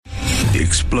The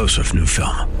explosive new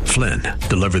film, Flynn,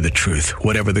 deliver the truth,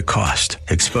 whatever the cost,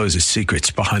 exposes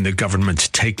secrets behind the government's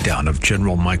takedown of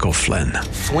General Michael Flynn.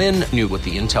 Flynn knew what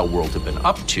the intel world had been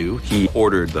up to. He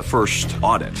ordered the first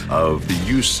audit of the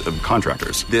use of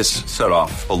contractors. This set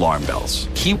off alarm bells.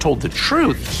 He told the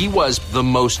truth. He was the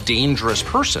most dangerous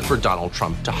person for Donald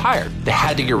Trump to hire. They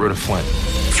had to get rid of Flynn.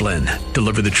 Flynn,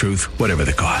 deliver the truth, whatever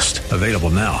the cost. Available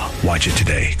now. Watch it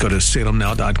today. Go to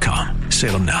salemnow.com.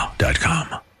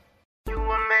 salemnow.com. You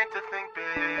were meant to think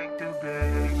big, too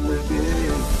big, big.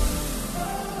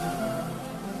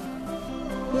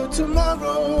 Your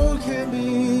tomorrow can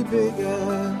be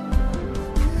bigger.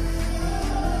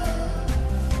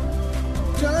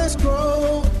 Just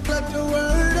grow, let the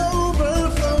word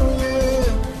overflow, yeah.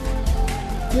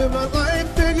 Live a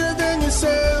life bigger than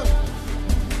yourself.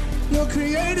 You're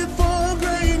created for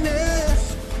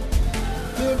greatness.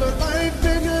 Live a life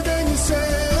bigger than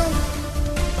yourself.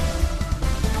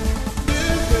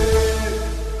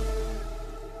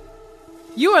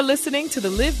 You are listening to the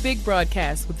Live Big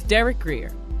broadcast with Derek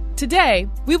Greer. Today,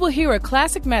 we will hear a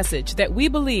classic message that we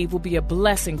believe will be a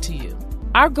blessing to you.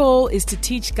 Our goal is to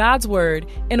teach God's Word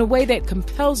in a way that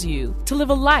compels you to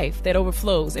live a life that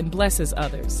overflows and blesses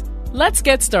others. Let's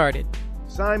get started.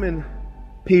 Simon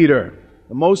Peter.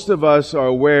 Most of us are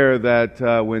aware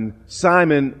that when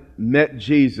Simon met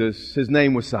Jesus, his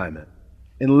name was Simon.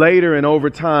 And later and over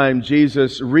time,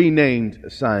 Jesus renamed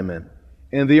Simon.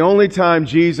 And the only time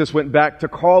Jesus went back to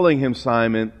calling him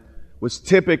Simon was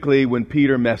typically when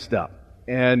Peter messed up.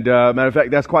 And matter of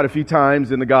fact, that's quite a few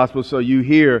times in the gospel. So you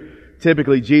hear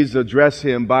typically Jesus address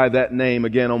him by that name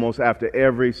again almost after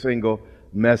every single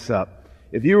mess up.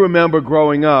 If you remember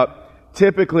growing up,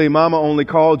 typically mama only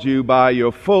called you by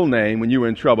your full name when you were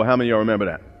in trouble. How many of y'all remember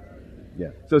that? Yeah.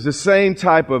 So it's the same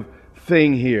type of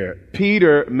thing here.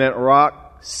 Peter meant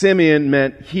rock. Simeon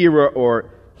meant hearer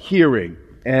or hearing.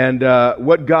 And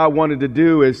what God wanted to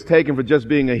do is take him for just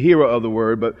being a hearer of the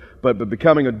word, but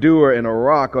becoming a doer and a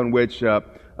rock on which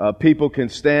people can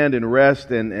stand and rest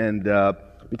and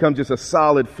become just a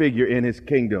solid figure in his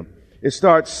kingdom. It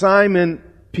starts Simon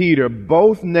Peter.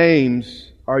 Both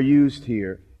names are used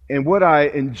here. And what I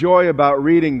enjoy about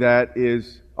reading that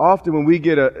is often when we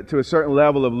get to a certain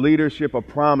level of leadership or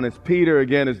prominence, Peter,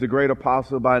 again, is the great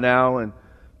apostle by now, and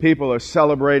people are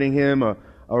celebrating him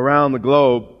around the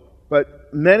globe.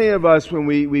 But many of us, when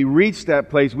we reach that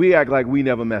place, we act like we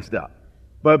never messed up.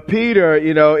 But Peter,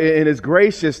 in his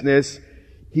graciousness,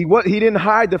 he didn't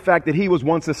hide the fact that he was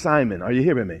once a Simon. Are you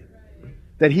hearing me?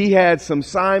 That he had some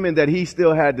Simon that he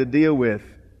still had to deal with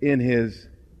in his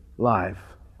life.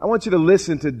 I want you to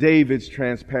listen to David's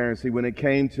transparency when it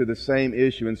came to the same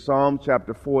issue in Psalm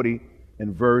chapter 40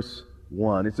 and verse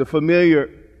 1. It's a familiar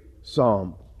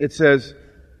psalm. It says,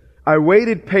 I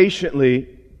waited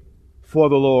patiently for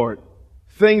the Lord.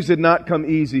 Things did not come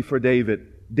easy for David.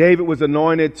 David was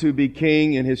anointed to be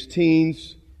king in his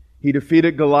teens. He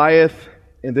defeated Goliath,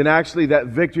 and then actually that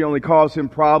victory only caused him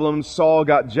problems. Saul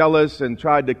got jealous and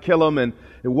tried to kill him, and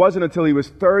it wasn't until he was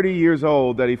 30 years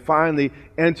old that he finally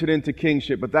entered into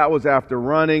kingship. But that was after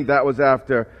running. That was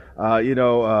after,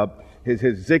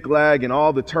 his Ziklag and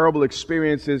all the terrible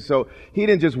experiences. So he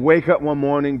didn't just wake up one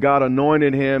morning. God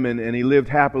anointed him, and he lived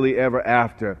happily ever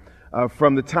after.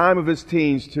 From the time of his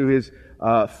teens to his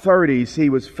 30s, he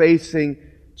was facing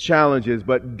challenges.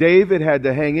 But David had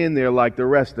to hang in there like the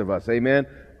rest of us. Amen.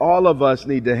 All of us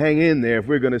need to hang in there if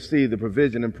we're going to see the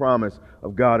provision and promise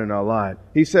of God in our life.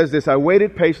 He says this, I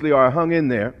waited patiently, or I hung in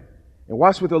there. And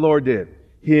watch what the Lord did.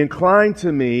 He inclined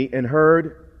to me and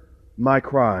heard my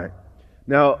cry.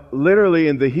 Now, literally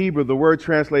in the Hebrew, the word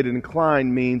translated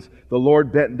incline means the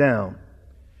Lord bent down.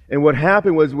 And what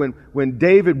happened was when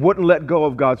David wouldn't let go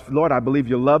of God's, Lord, I believe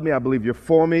you love me. I believe you're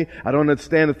for me. I don't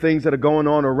understand the things that are going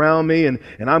on around me. And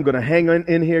I'm going to hang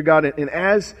in here, God. And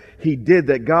as he did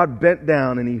that, God bent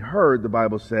down and he heard, the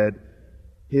Bible said,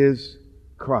 his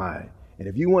cry. And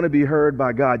if you want to be heard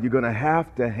by God, you're going to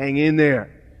have to hang in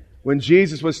there. When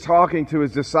Jesus was talking to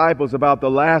his disciples about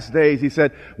the last days, he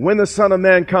said, when the Son of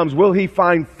Man comes, will he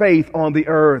find faith on the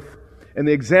earth? And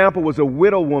the example was a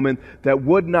widow woman that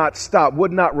would not stop,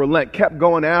 would not relent, kept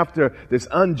going after this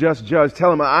unjust judge,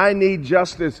 telling him, I need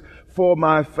justice for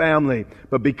my family.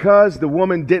 But because the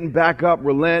woman didn't back up,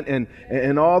 relent,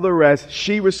 and all the rest,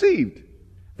 she received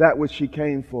that which she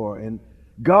came for. And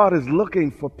God is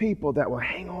looking for people that will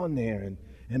hang on there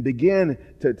and begin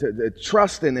to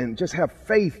trust and just have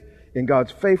faith in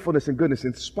God's faithfulness and goodness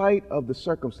in spite of the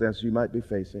circumstances you might be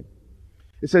facing.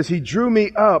 It says, he drew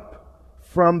me up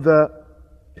from the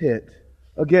pit.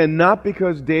 Again, not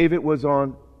because David was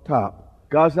on top.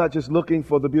 God's not just looking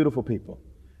for the beautiful people,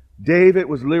 David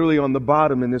was literally on the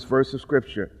bottom in this verse of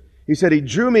Scripture. He said, He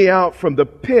drew me out from the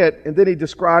pit, and then he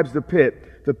describes the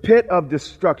pit of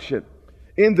destruction.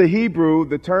 In the Hebrew,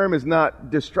 the term is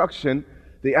not destruction.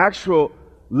 The actual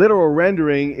literal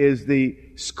rendering is the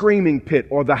screaming pit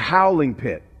or the howling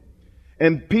pit.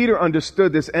 And Peter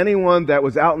understood this. Anyone that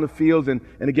was out in the fields, and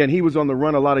again, he was on the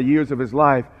run a lot of years of his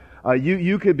life,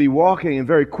 you could be walking and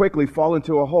very quickly fall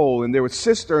into a hole. And there were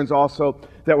cisterns also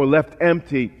that were left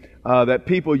empty that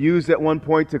people used at one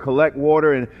point to collect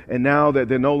water, and now that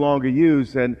they're no longer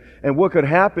used. And what could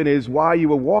happen is while you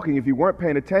were walking, if you weren't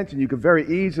paying attention, you could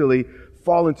very easily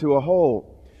fall into a hole.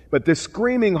 But this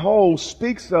screaming hole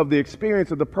speaks of the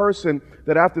experience of the person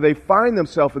that after they find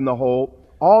themselves in the hole,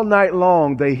 all night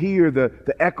long they hear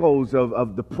the echoes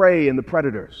of the prey and the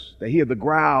predators. They hear the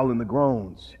growl and the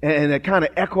groans. And it kind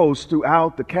of echoes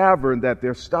throughout the cavern that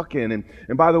they're stuck in.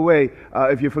 And by the way,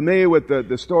 if you're familiar with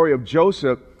the story of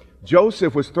Joseph,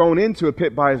 Joseph was thrown into a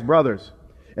pit by his brothers.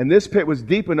 And this pit was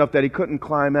deep enough that he couldn't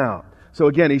climb out. So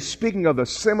again, he's speaking of a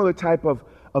similar type of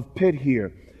pit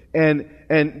here.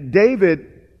 And David,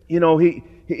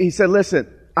 he said,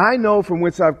 listen, I know from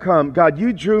whence I've come. God,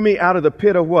 you drew me out of the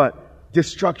pit of what?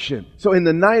 Destruction. So in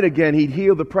the night again, he'd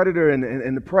heal the predator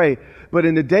and the prey. But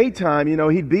in the daytime,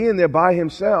 he'd be in there by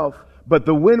himself. But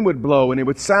the wind would blow and it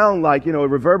would sound like, it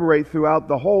reverberate throughout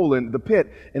the hole in the pit.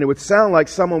 And it would sound like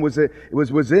someone was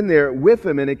in there with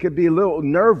him. And it could be a little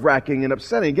nerve-wracking and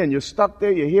upsetting. Again, you're stuck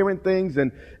there, you're hearing things.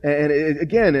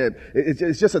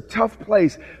 It's just a tough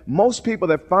place. Most people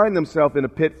that find themselves in a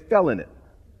pit fell in it.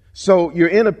 So you're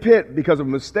in a pit because of a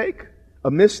mistake,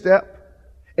 a misstep.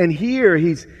 And here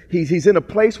he's in a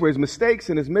place where his mistakes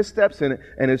and his missteps and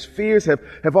his fears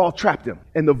have all trapped him.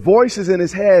 And the voices in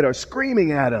his head are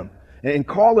screaming at him and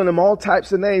calling him all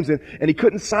types of names, and he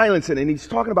couldn't silence it. And he's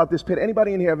talking about this pit.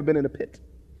 Anybody in here ever been in a pit?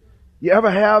 You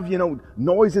ever have,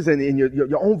 noises and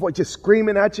your own voice just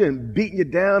screaming at you and beating you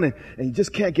down, and you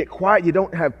just can't get quiet. You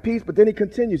don't have peace. But then he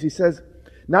continues. He says,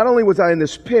 not only was I in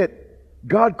this pit,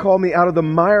 God called me out of the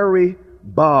miry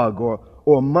bog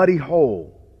or muddy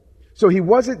hole. So he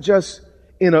wasn't just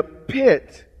in a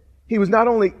pit. He was not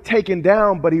only taken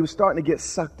down, but he was starting to get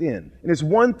sucked in. And it's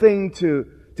one thing to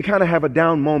kind of have a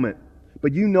down moment,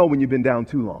 but when you've been down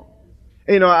too long.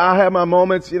 And, I have my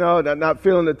moments, not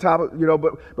feeling the top,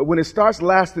 but when it starts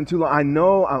lasting too long, I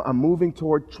know I'm moving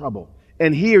toward trouble.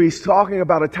 And here he's talking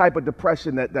about a type of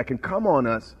depression that can come on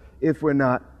us if we're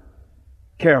not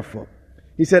careful.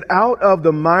 He said, out of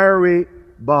the miry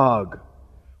bog,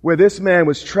 where this man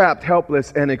was trapped,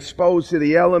 helpless, and exposed to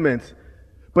the elements.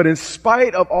 But in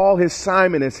spite of all his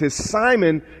Simonness, his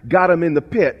Simon got him in the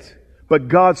pit, but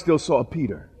God still saw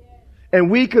Peter.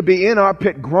 And we could be in our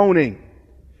pit groaning,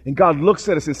 and God looks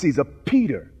at us and sees a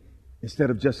Peter instead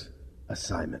of just a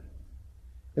Simon.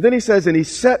 And then he says, and he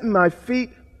set my feet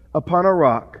upon a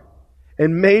rock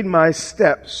and made my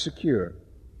steps secure.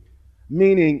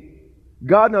 Meaning,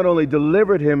 God not only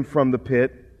delivered him from the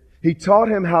pit, he taught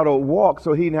him how to walk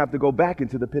so he didn't have to go back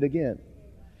into the pit again.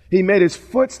 He made his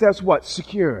footsteps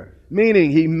secure.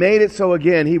 Meaning he made it so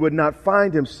again he would not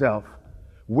find himself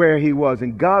where he was.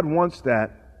 And God wants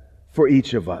that for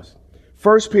each of us.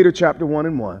 1 Peter chapter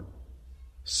 1:1.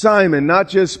 Simon, not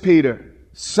just Peter.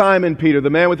 Simon Peter, the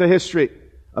man with a history.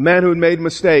 A man who had made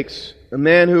mistakes. A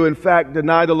man who, in fact,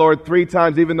 denied the Lord 3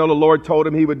 times, even though the Lord told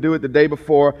him he would do it the day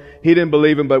before. He didn't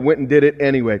believe him, but went and did it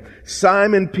anyway.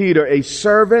 Simon Peter, a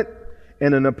servant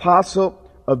and an apostle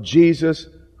of Jesus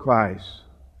Christ.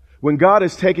 When God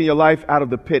has taken your life out of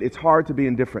the pit, it's hard to be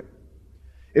indifferent.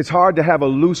 It's hard to have a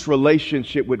loose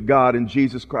relationship with God and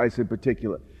Jesus Christ in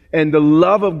particular. And the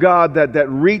love of God that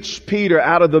reached Peter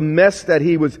out of the mess that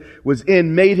he was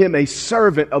in made him a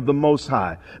servant of the Most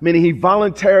High. Meaning he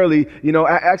voluntarily,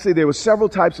 actually there were several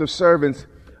types of servants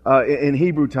in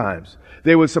Hebrew times.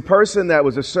 There was a person that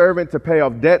was a servant to pay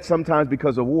off debt, sometimes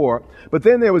because of war. But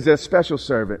then there was a special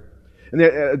servant. And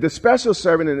the special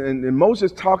servant, and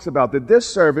Moses talks about that this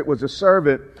servant was a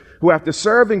servant who, after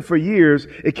serving for years,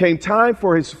 it came time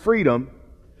for his freedom,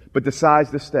 but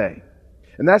decides to stay.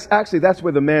 And that's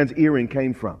where the man's earring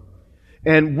came from.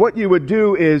 And what you would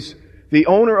do is the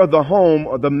owner of the home,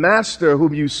 or the master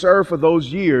whom you serve for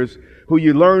those years, who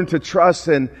you learn to trust,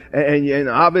 and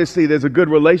obviously there's a good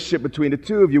relationship between the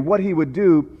two of you, what he would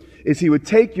do is he would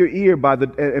take your ear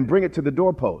and bring it to the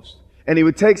doorpost. And he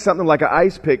would take something like an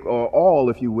ice pick or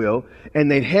awl, if you will, and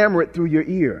they'd hammer it through your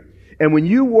ear. And when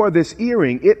you wore this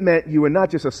earring, it meant you were not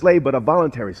just a slave, but a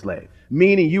voluntary slave.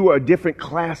 Meaning you were a different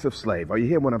class of slave. Are you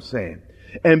hearing what I'm saying?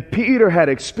 And Peter had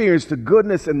experienced the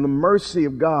goodness and the mercy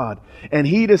of God. And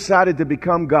he decided to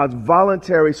become God's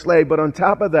voluntary slave. But on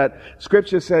top of that,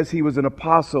 Scripture says he was an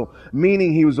apostle,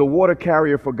 meaning he was a water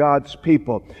carrier for God's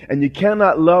people. And you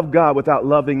cannot love God without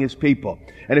loving His people.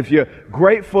 And if you're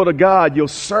grateful to God, you'll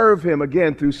serve Him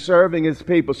again through serving His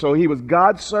people. So he was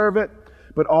God's servant,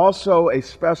 but also a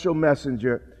special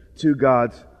messenger to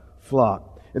God's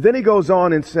flock. And then he goes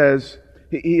on and says,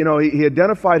 he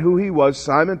identified who he was,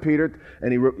 Simon Peter,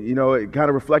 and it kind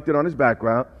of reflected on his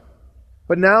background.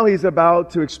 But now he's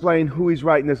about to explain who he's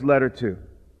writing this letter to.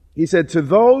 He said, to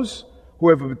those who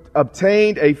have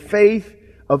obtained a faith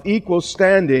of equal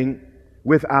standing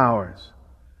with ours.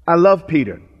 I love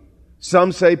Peter.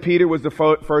 Some say Peter was the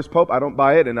first pope. I don't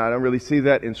buy it, and I don't really see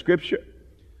that in Scripture.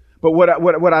 But what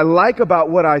I like about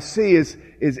what I see is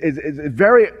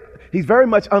he's very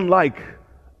much unlike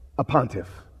a pontiff.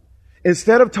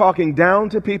 Instead of talking down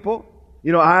to people,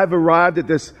 I've arrived at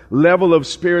this level of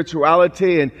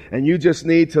spirituality and you just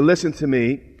need to listen to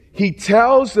me. He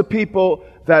tells the people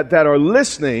that are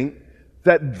listening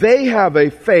that they have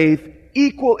a faith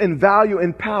equal in value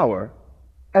and power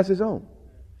as his own.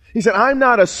 He said, I'm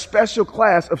not a special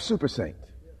class of super saint.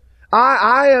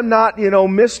 I am not,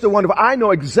 Mr. Wonderful. I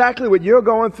know exactly what you're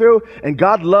going through, and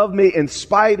God loved me in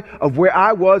spite of where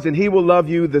I was, and He will love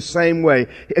you the same way.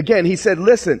 Again, He said,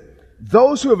 listen,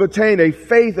 those who have attained a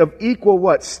faith of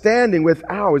equal standing with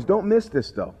ours. Don't miss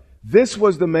this though. This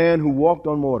was the man who walked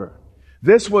on water.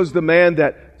 This was the man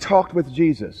that talked with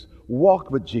Jesus,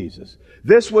 walked with Jesus.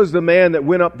 This was the man that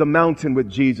went up the mountain with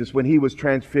Jesus when He was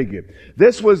transfigured.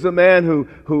 This was the man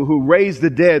who raised the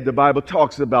dead. The Bible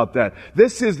talks about that.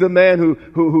 This is the man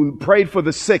who prayed for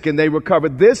the sick and they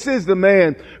recovered. This is the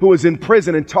man who was in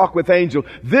prison and talked with angels.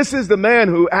 This is the man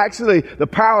who actually the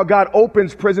power of God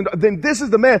opens prison. Then this is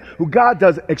the man who God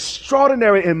does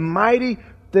extraordinary and mighty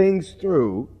things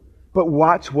through. But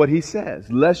watch what He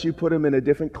says, lest you put him in a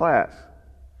different class.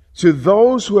 To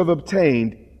those who have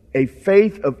obtained a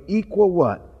faith of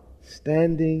equal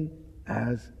standing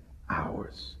as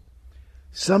ours.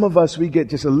 Some of us, we get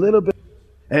just a little bit,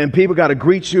 and people got to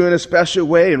greet you in a special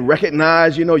way and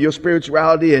recognize, your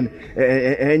spirituality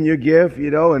and your gift,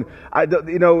 and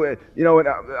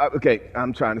okay,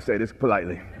 I'm trying to say this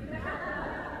politely.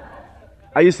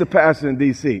 I used to pastor in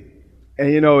D.C. And,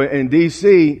 in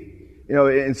D.C.,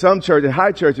 in some church, in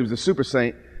high church, it was a super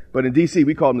saint, but in D.C.,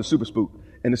 we called him the super spook.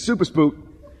 And the super spook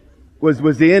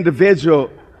was the individual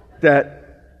that,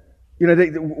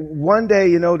 one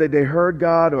day, that they heard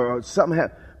God or something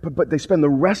happened, but they spend the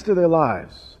rest of their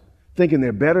lives thinking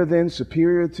they're better than,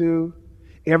 superior to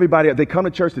everybody. They come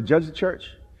to church to judge the church.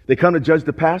 They come to judge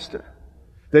the pastor.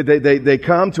 They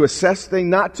come to assess things,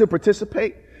 not to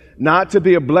participate, not to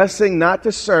be a blessing, not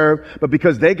to serve, but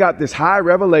because they got this high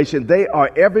revelation, they are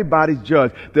everybody's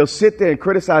judge. They'll sit there and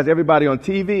criticize everybody on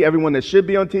TV, everyone that should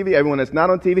be on TV, everyone that's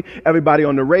not on TV, everybody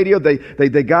on the radio.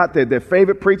 They got their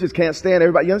favorite preachers, can't stand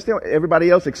everybody. You understand? Everybody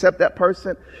else except that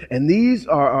person. And these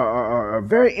are a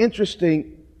very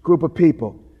interesting group of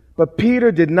people. But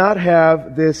Peter did not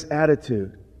have this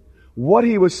attitude. What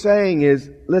he was saying is,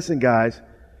 listen guys,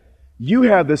 you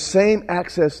have the same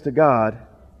access to God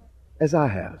as I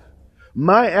have.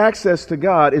 My access to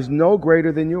God is no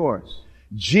greater than yours.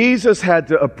 Jesus had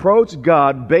to approach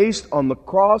God based on the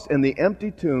cross and the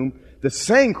empty tomb, the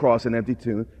same cross and empty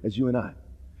tomb as you and I.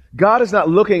 God is not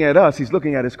looking at us, He's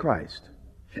looking at His Christ.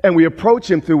 And we approach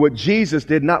Him through what Jesus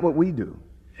did, not what we do.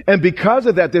 And because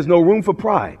of that, there's no room for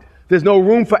pride. There's no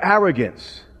room for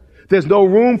arrogance. There's no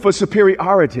room for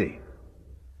superiority.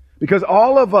 Because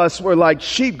all of us were like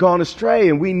sheep gone astray,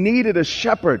 and we needed a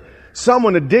shepherd,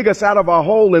 someone to dig us out of our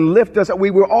hole and lift us up. We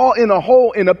were all in a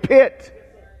hole, in a pit.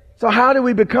 So how did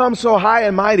we become so high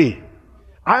and mighty?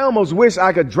 I almost wish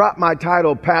I could drop my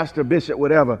title, pastor, bishop,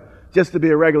 whatever, just to be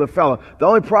a regular fellow. The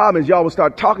only problem is y'all will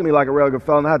start talking to me like a regular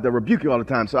fellow and I have to rebuke you all the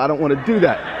time, so I don't want to do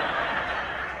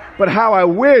that. But how I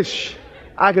wish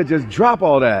I could just drop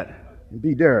all that and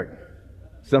be Derek.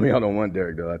 Some of y'all don't want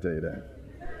Derek, though, I'll tell you that.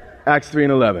 Acts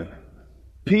 3:11.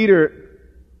 Peter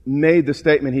made the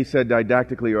statement, he said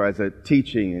didactically or as a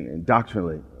teaching and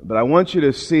doctrinally. But I want you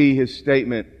to see his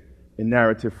statement in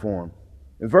narrative form.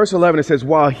 In verse 11 it says,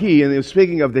 while he, and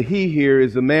speaking of the he here,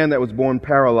 is the man that was born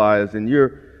paralyzed. And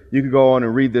you could go on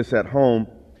and read this at home.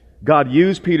 God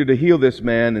used Peter to heal this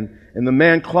man, and the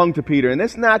man clung to Peter. And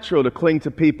it's natural to cling to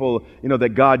people,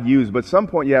 that God used. But at some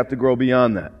point you have to grow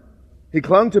beyond that. He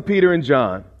clung to Peter and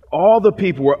John. All the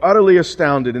people were utterly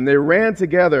astounded, and they ran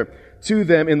together to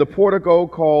them in the portico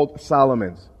called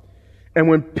Solomon's. And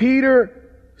when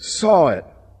Peter saw it,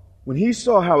 when he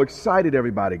saw how excited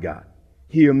everybody got,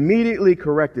 he immediately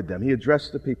corrected them. He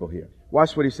addressed the people here.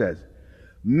 Watch what he says.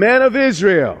 Men of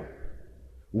Israel,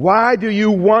 why do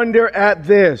you wonder at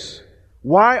this?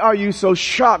 Why are you so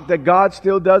shocked that God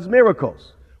still does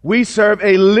miracles? We serve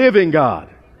a living God.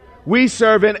 We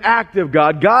serve an active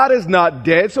God. God is not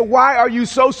dead, so why are you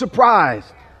so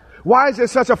surprised? Why is there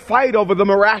such a fight over the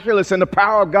miraculous and the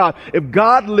power of God? If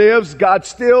God lives, God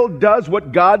still does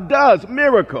what God does,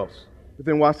 miracles. But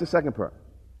then watch the second part.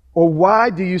 Or why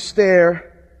do you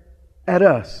stare at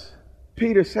us?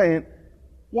 Peter's saying,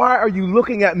 why are you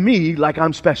looking at me like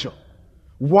I'm special?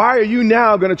 Why are you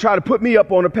now going to try to put me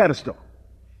up on a pedestal?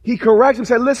 He corrects him and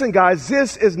said, listen, guys,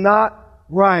 this is not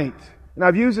right. And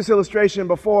I've used this illustration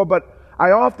before, but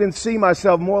I often see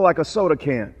myself more like a soda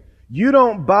can. You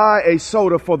don't buy a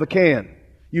soda for the can.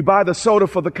 You buy the soda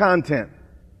for the content.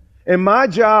 And my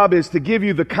job is to give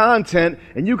you the content,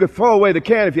 and you can throw away the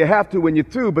can if you have to when you're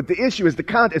through, but the issue is the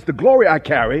content. It's the glory I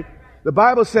carry. The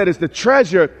Bible said it's the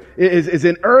treasure is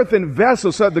in earthen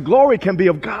vessels, so that the glory can be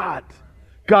of God.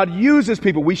 God uses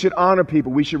people. We should honor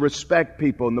people. We should respect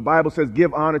people. And the Bible says,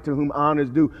 give honor to whom honor is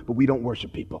due, but we don't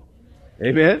worship people.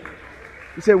 Amen?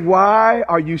 He said, why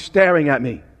are you staring at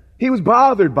me? He was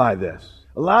bothered by this.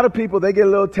 A lot of people, they get a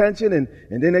little attention and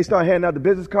then they start handing out the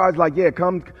business cards like, yeah,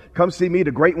 come see me,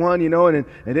 the great one, and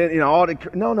then, all the,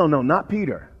 no, not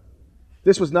Peter.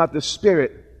 This was not the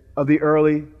spirit of the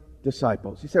early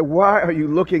disciples. He said, why are you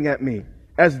looking at me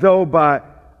as though by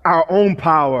our own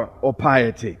power or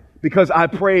piety? Because I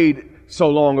prayed so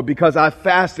long, or because I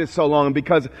fasted so long, and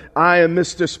because I am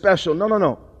Mr. Special.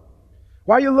 No.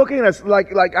 Why are you looking at us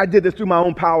like I did this through my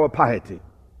own power or piety?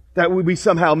 That we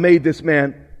somehow made this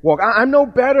man walk. I'm no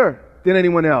better than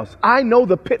anyone else. I know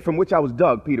the pit from which I was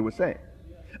dug, Peter was saying.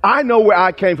 I know where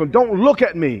I came from. Don't look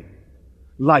at me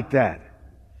like that.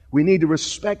 We need to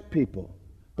respect people,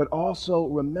 but also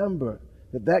remember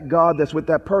that God that's with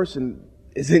that person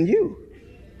is in you.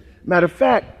 Matter of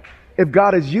fact, if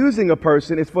God is using a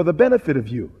person, it's for the benefit of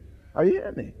you. Are you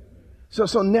hearing me?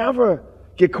 So never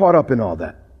get caught up in all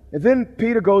that. And then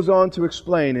Peter goes on to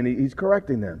explain, and he's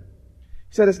correcting them.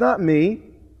 He said, it's not me.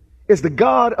 It's the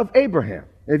God of Abraham.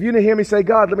 And if you didn't hear me say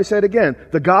God, let me say it again.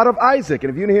 The God of Isaac.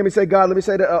 And if you didn't hear me say God, let me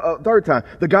say it a third time.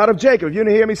 The God of Jacob. If you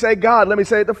didn't hear me say God, let me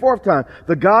say it the fourth time.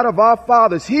 The God of our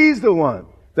fathers. He's the one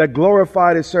that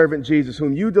glorified his servant Jesus,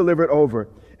 whom you delivered over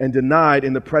and denied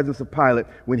in the presence of Pilate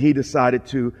when he decided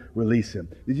to release him.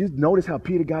 Did you notice how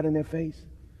Peter got in their face?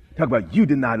 Talk about you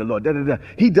deny the Lord.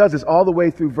 He does this all the way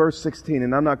through verse 16,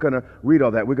 and I'm not going to read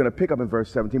all that. We're going to pick up in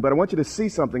verse 17, but I want you to see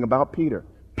something about Peter.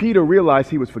 Peter realized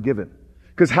he was forgiven.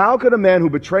 Because how could a man who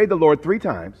betrayed the Lord 3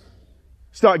 times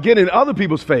start getting in other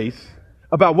people's face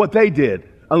about what they did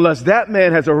unless that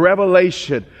man has a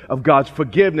revelation of God's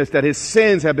forgiveness, that his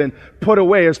sins have been put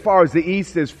away as far as the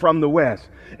east is from the west?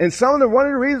 And one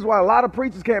of the reasons why a lot of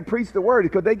preachers can't preach the word is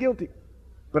because they're guilty.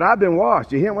 But I've been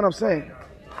washed. You hear what I'm saying?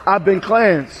 I've been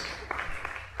cleansed.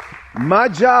 My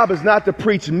job is not to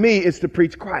preach me, it's to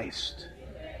preach Christ.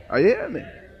 Are you hearing me?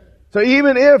 So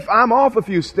even if I'm off a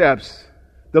few steps,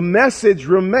 the message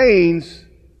remains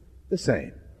the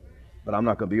same. But I'm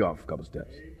not going to be off a couple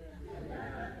steps.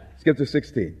 Skip to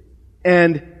 16.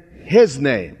 And his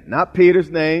name, not Peter's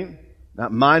name,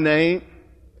 not my name,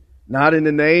 not in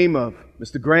the name of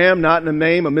Mr. Graham, not in the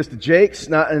name of Mr. Jakes,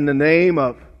 not in the name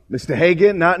of Mr.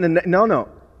 Hagan, not in the no.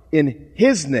 In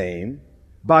his name,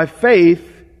 by faith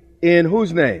in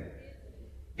whose name?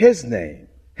 His name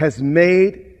has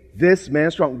made this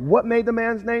man strong. What made the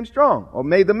man's name strong? Or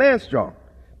made the man strong?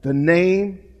 The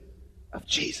name of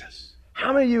Jesus.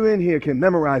 How many of you in here can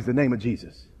memorize the name of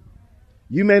Jesus?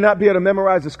 You may not be able to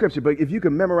memorize the scripture, but if you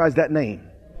can memorize that name,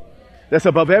 that's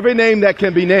above every name that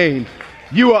can be named,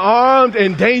 you are armed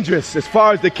and dangerous as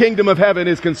far as the kingdom of heaven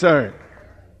is concerned.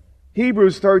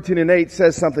 Hebrews 13:8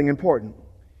 says something important.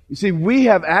 You see, we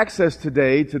have access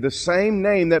today to the same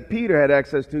name that Peter had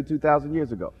access to 2,000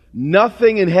 years ago.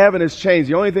 Nothing in heaven has changed.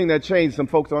 The only thing that changed is some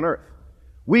folks on earth.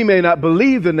 We may not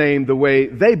believe the name the way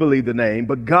they believe the name,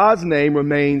 but God's name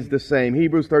remains the same.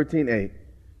 Hebrews 13:8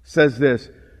 says this: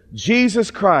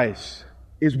 Jesus Christ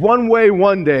is one way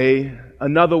one day,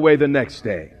 another way the next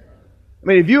day. I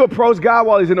mean, if you approach God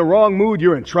while he's in the wrong mood,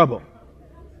 you're in trouble.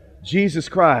 Jesus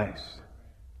Christ,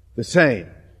 the same.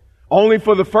 Only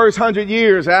for the first 100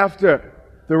 years after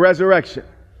the resurrection,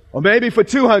 or maybe for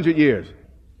 200 years.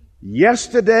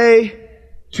 Yesterday,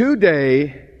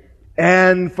 today,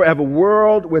 and forever.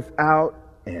 World without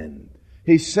end.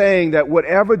 He's saying that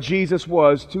whatever Jesus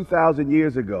was 2,000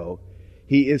 years ago,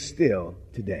 he is still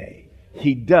today.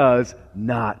 He does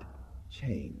not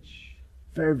change.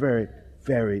 Very, very,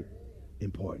 very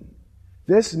important.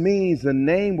 This means the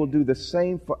name will do the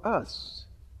same for us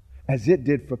as it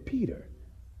did for Peter.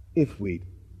 if we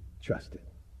trust it.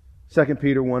 2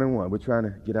 Peter 1:1. We're trying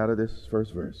to get out of this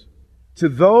first verse. To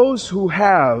those who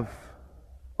have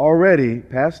already,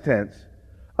 past tense,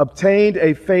 obtained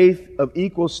a faith of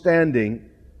equal standing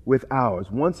with ours.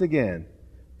 Once again,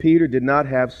 Peter did not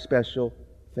have special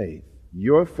faith.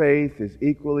 Your faith is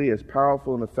equally as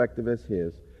powerful and effective as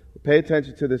his. Pay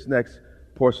attention to this next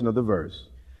portion of the verse.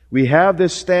 We have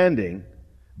this standing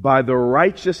by the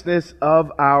righteousness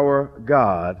of our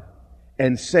God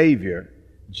and Savior,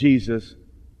 Jesus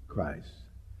Christ.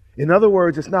 In other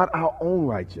words, it's not our own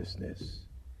righteousness.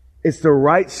 It's the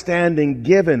right standing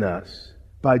given us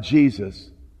by Jesus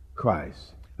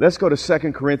Christ. Let's go to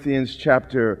 2 Corinthians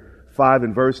chapter 5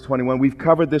 and verse 21. We've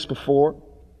covered this before,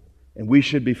 and we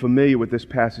should be familiar with this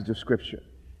passage of Scripture.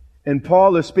 And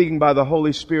Paul is speaking by the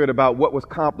Holy Spirit about what was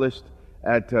accomplished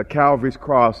at Calvary's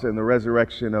cross and the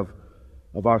resurrection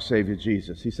of our Savior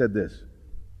Jesus. He said this,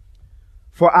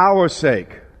 for our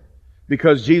sake,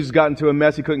 because Jesus got into a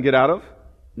mess he couldn't get out of,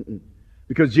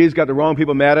 because Jesus got the wrong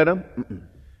people mad at him,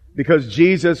 because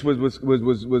Jesus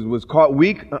was caught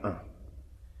weak,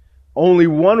 Only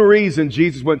one reason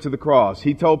Jesus went to the cross.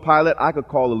 He told Pilate, I could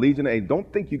call a legion of angels.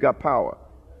 Don't think you got power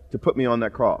to put me on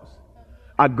that cross.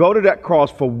 I go to that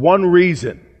cross for one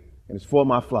reason, and it's for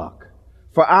my flock.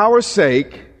 For our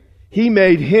sake, he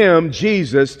made him,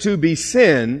 Jesus, to be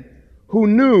sin who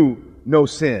knew no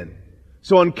sin.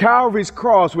 So on Calvary's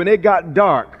cross, when it got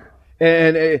dark,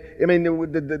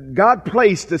 God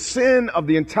placed the sin of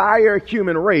the entire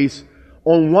human race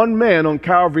on one man on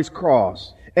Calvary's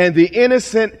cross. And the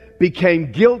innocent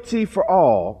became guilty for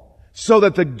all, so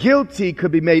that the guilty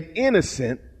could be made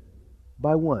innocent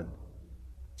by one.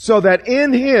 So that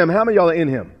in him, how many of y'all are in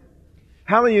him?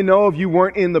 How many of you know if you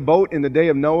weren't in the boat in the day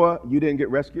of Noah, you didn't get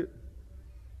rescued?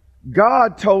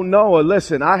 God told Noah,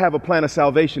 listen, I have a plan of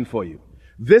salvation for you.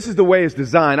 This is the way it's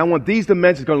designed. I want these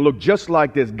dimensions going to look just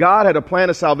like this. God had a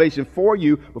plan of salvation for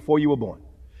you before you were born.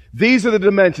 These are the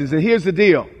dimensions, and here's the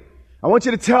deal. I want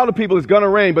you to tell the people it's going to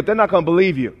rain, but they're not going to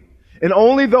believe you. And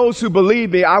only those who believe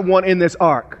me, I want in this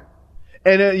ark.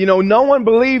 And, no one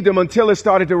believed him until it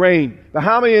started to rain. But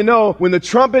how many of you know when the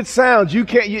trumpet sounds, you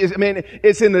can't,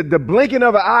 it's in the blinking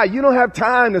of an eye. You don't have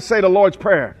time to say the Lord's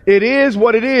Prayer. It is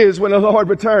what it is when the Lord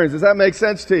returns. Does that make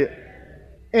sense to you?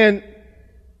 And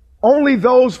only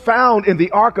those found in the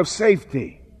ark of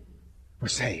safety were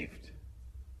saved.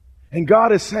 And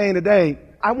God is saying today,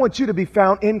 I want you to be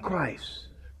found in Christ.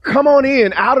 Come on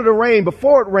in, out of the rain,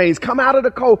 before it rains. Come out of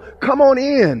the cold. Come on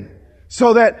in.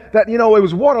 So that it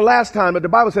was water last time, but the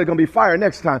Bible said it's going to be fire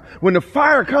next time. When the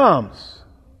fire comes,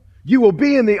 you will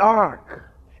be in the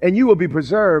ark, and you will be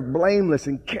preserved, blameless,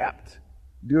 and kept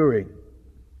during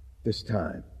this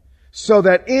time. So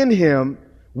that in him,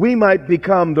 we might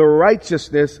become the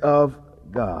righteousness of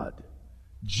God.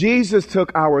 Jesus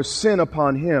took our sin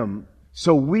upon him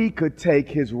so we could take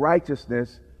his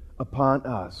righteousness upon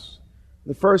us.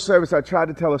 The first service, I tried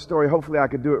to tell a story. Hopefully I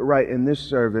could do it right in this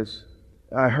service.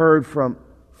 I heard from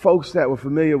folks that were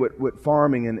familiar with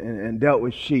farming and dealt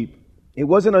with sheep. It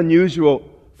wasn't unusual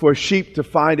for a sheep to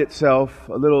find itself,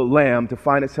 a little lamb, to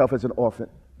find itself as an orphan.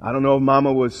 I don't know if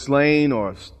mama was slain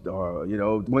or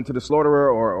went to the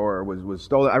slaughterer or was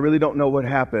stolen. I really don't know what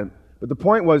happened. But the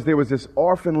point was there was this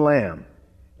orphan lamb.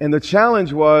 And the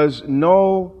challenge was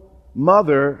no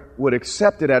mother would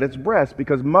accept it at its breast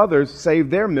because mothers save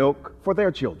their milk for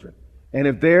their children. And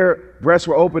if their breasts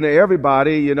were open to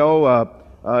everybody,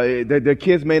 their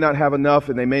kids may not have enough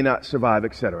and they may not survive,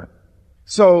 etc.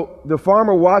 So the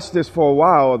farmer watched this for a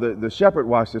while, the shepherd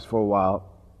watched this for a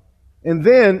while. And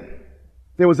then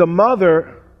there was a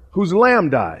mother whose lamb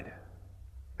died.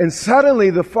 And suddenly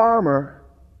the farmer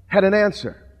had an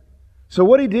answer. So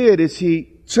what he did is he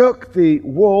took the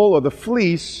wool or the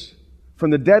fleece from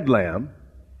the dead lamb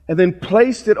and then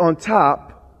placed it on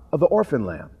top of the orphan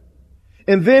lamb.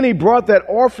 And then he brought that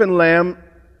orphan lamb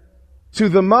to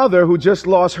the mother who just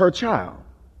lost her child.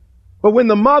 But when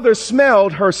the mother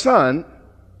smelled her son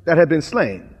that had been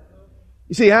slain,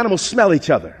 you see, animals smell each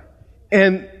other.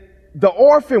 And the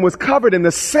orphan was covered in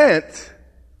the scent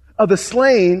of the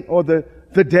slain or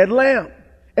the dead lamb.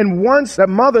 And once that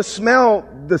mother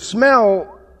smelled the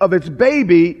smell of its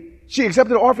baby, she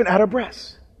accepted the orphan at her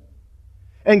breast.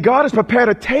 And God has prepared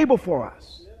a table for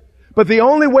us. But the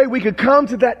only way we could come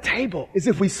to that table is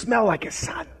if we smell like his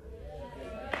son.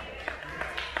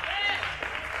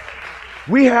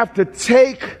 We have to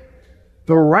take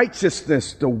the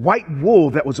righteousness, the white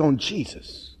wool that was on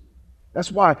Jesus.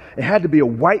 That's why it had to be a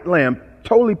white lamb,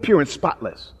 totally pure and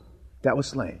spotless, that was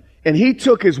slain. And he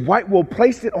took his white wool,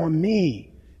 placed it on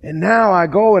me, And now I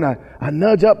go and I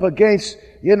nudge up against,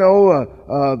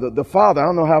 the father. I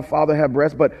don't know how father had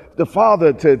breasts, but the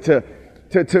father to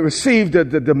receive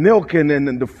the milk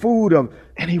and the food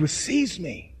and he receives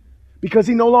me because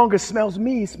he no longer smells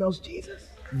me, he smells Jesus.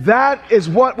 That is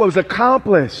what was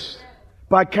accomplished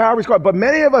by Calvary's cross. But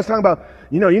many of us talking about,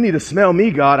 you need to smell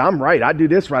me, God. I'm right. I do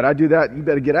this right. I do that. You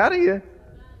better get out of here.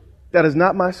 That is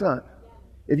not my son.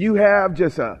 If you have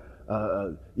just a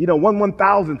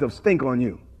 1/1000th of stink on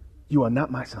you, you are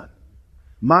not my son.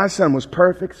 My son was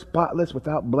perfect, spotless,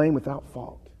 without blame, without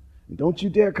fault. And don't you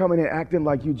dare come in here acting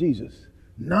like you Jesus.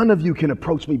 None of you can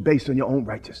approach me based on your own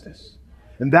righteousness.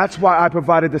 And that's why I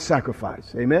provided the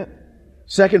sacrifice. Amen?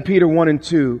 2 Peter 1 and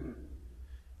 2.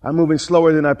 I'm moving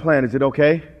slower than I planned. Is it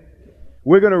okay?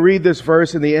 We're going to read this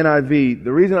verse in the NIV.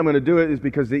 The reason I'm going to do it is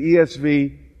because the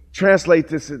ESV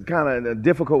translates this kind of in a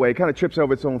difficult way. It kind of trips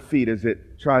over its own feet as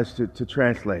it tries to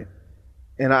translate.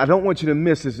 And I don't want you to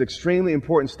miss this extremely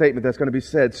important statement that's going to be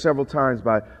said several times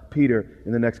by Peter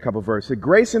in the next couple of verses.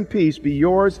 Grace and peace be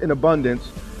yours in abundance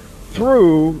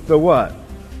through the what?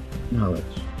 Knowledge.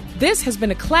 This has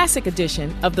been a classic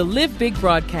edition of the Live Big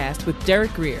broadcast with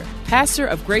Derek Grier, pastor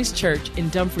of Grace Church in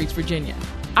Dumfries, Virginia.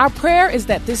 Our prayer is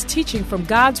that this teaching from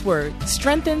God's Word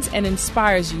strengthens and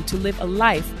inspires you to live a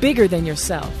life bigger than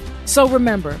yourself. So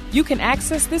remember, you can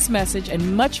access this message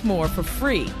and much more for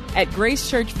free at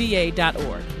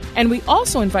gracechurchva.org. And we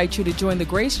also invite you to join the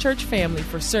Grace Church family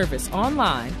for service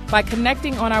online by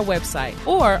connecting on our website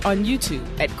or on YouTube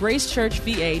at Grace Church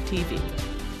VA TV.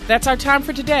 That's our time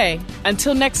for today.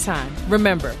 Until next time,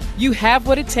 remember, you have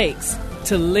what it takes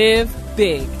to live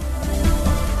big.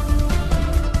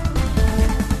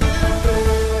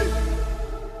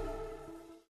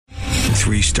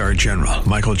 Three-star General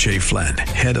Michael J. Flynn,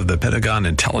 head of the Pentagon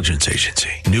Intelligence Agency,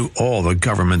 knew all the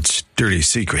government's dirty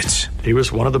secrets. He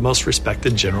was one of the most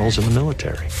respected generals in the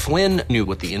military. Flynn knew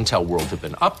what the intel world had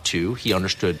been up to. He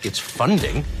understood its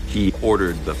funding. He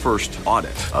ordered the first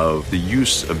audit of the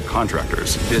use of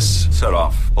contractors. This set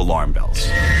off alarm bells.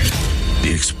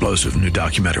 The explosive new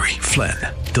documentary, Flynn,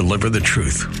 Deliver the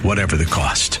Truth, Whatever the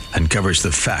Cost, uncovers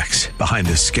the facts behind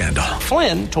this scandal.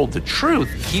 Flynn told the truth.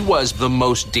 He was the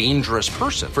most dangerous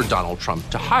person for Donald Trump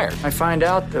to hire. I find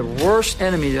out the worst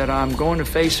enemy that I'm going to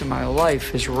face in my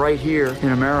life is right here in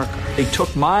America. They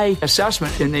took my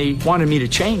assessment and they wanted me to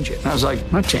change it. And I was like,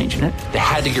 I'm not changing it. They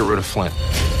had to get rid of Flynn.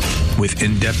 With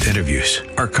in-depth interviews,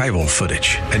 archival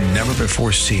footage, and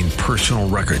never-before-seen personal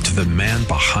records of the man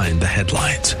behind the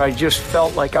headlines. I just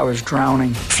felt like I was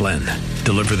drowning. Flynn,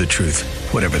 Deliver the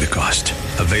Truth, Whatever the Cost.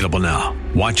 Available now.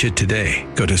 Watch it today.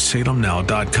 Go to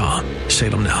salemnow.com.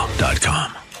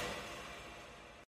 salemnow.com.